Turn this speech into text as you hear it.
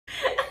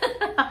Oh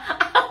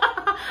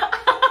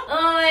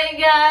my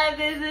god,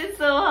 this is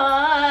so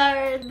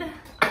hard.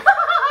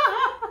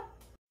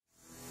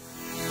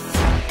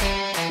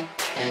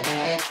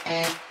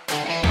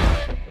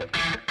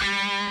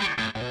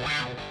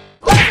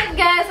 What's up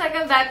guys?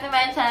 Welcome back to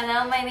my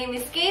channel. My name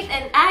is Kate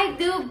and I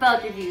do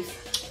belt reviews.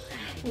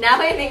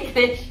 Now in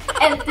English.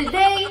 And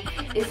today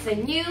is a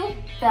new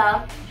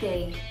belt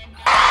day.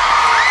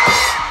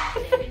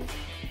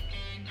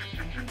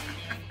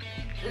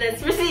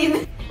 Let's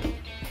proceed.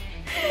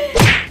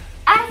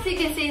 As you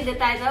can see in the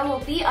title,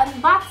 we'll be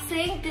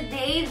unboxing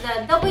today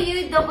the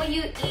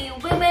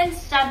WWE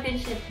Women's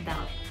Championship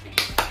belt.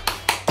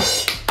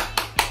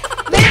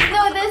 We've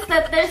noticed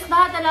that there's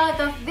not a lot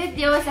of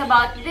videos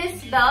about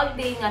this belt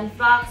being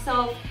unboxed,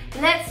 so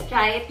let's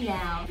try it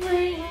now.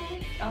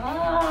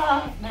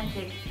 Oh,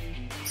 magic.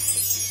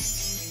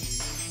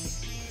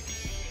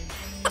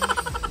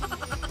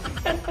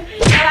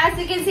 Now as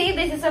you can see,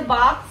 this is a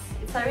box.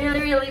 It's a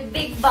really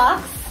big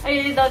box. I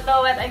really don't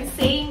know what I'm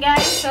saying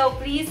guys, so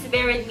please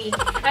bear with me.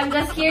 I'm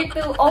just here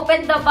to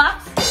open the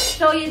box,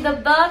 show you the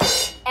belt,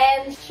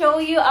 and show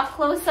you a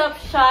close-up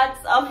shots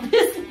of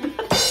this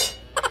belt.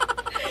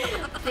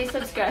 Please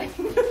subscribe.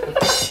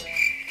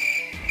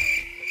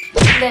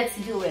 Let's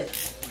do it.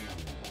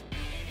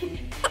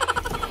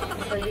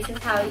 So this is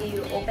how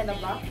you open a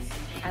box.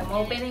 I'm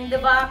opening the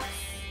box.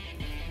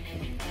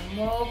 I'm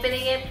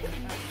opening it.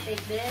 Let's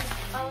take this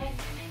out.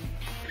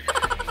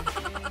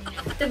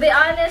 To be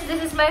honest,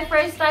 this is my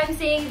first time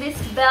seeing this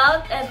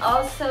belt and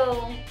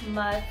also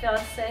my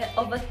fiance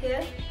over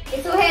here.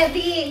 It's so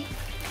heavy.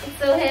 It's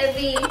so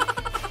heavy.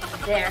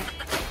 There.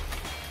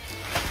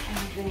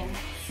 And there.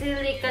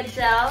 Silica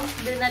gel.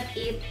 Do not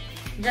eat.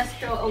 Just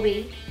throw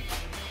away.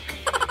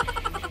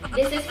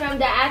 This is from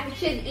the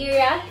Attitude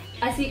Era,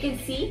 as you can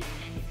see.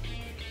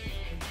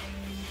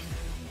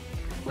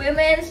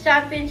 Women's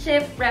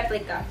Championship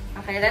replica.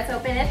 Okay, let's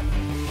open it.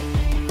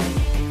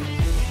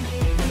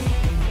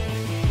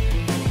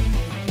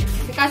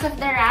 Because of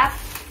the wrap,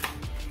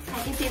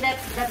 I can see that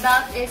the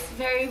belt is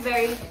very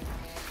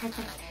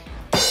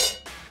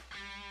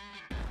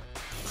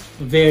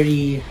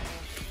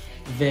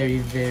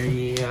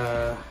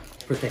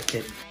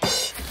protected.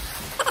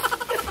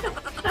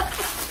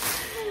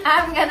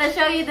 I'm gonna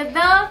show you the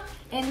belt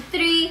in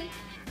 3,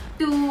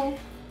 2,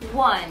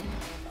 1.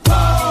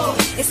 Whoa,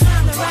 it's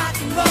time to rock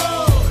and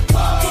roll.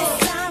 This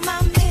time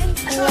I'm in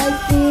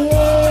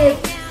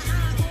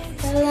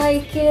I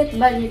like it.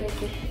 But you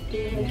like it. Do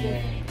you like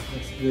it?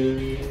 Looks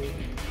good.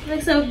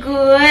 Looks so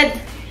good.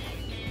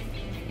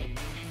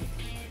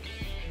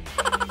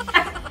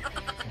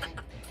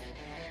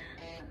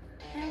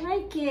 I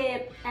like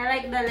it. I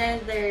like the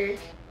leather.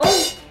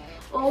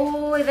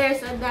 Oh,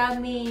 there's a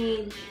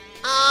damage.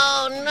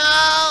 Oh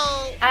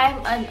no!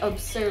 I'm an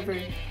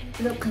observer.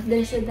 Look,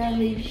 there's a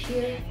damage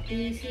here. Do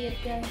you see it,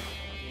 guys?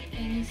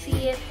 Can you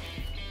see it?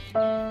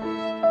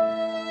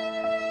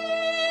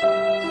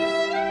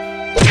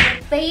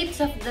 The plates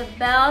of the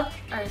belt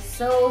are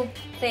so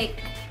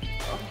thick.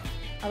 Oh,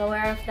 I'm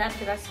aware of that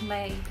because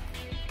my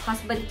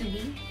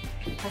husband-to-be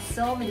has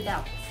so many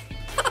belts.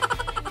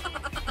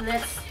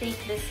 Let's take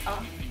this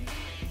off.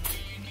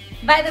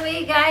 By the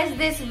way guys,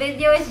 this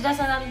video is just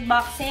an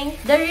unboxing.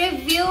 The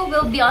review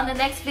will be on the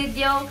next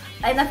video.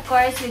 And of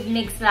course with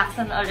Migs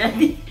Lacson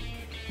already.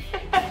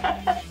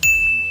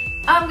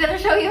 I'm gonna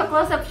show you a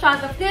close-up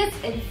shot of this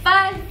in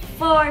 5,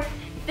 4,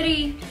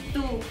 3, 2,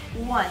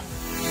 1.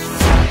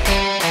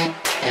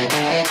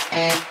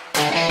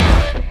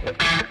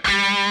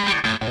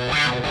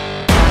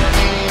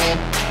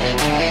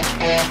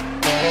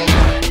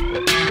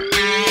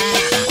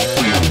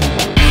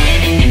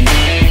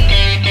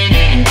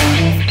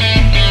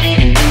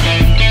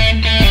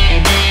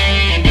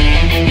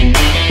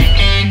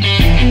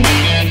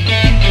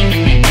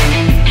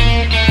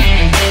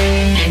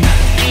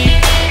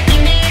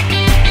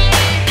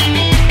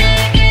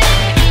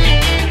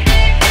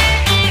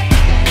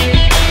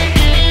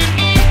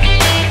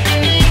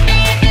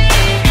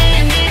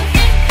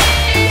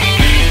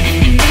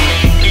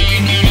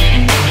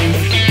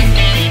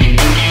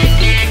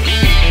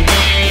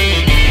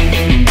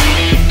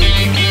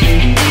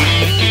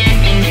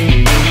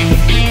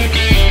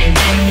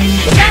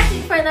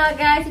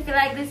 Guys, if you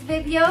like this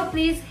video,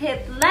 please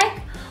hit like.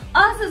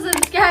 Also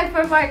subscribe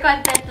for more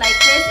content like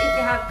this. If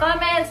you have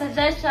comments,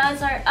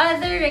 suggestions, or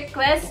other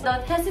requests,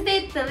 don't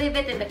hesitate to leave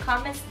it in the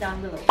comments down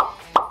below.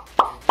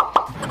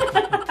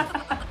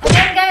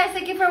 Again guys,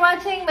 thank you for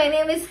watching. My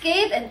name is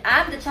Kate and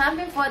I'm the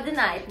champion for the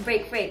night.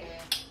 Break.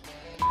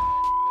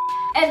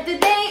 And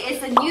today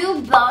is a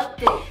new belt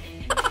day.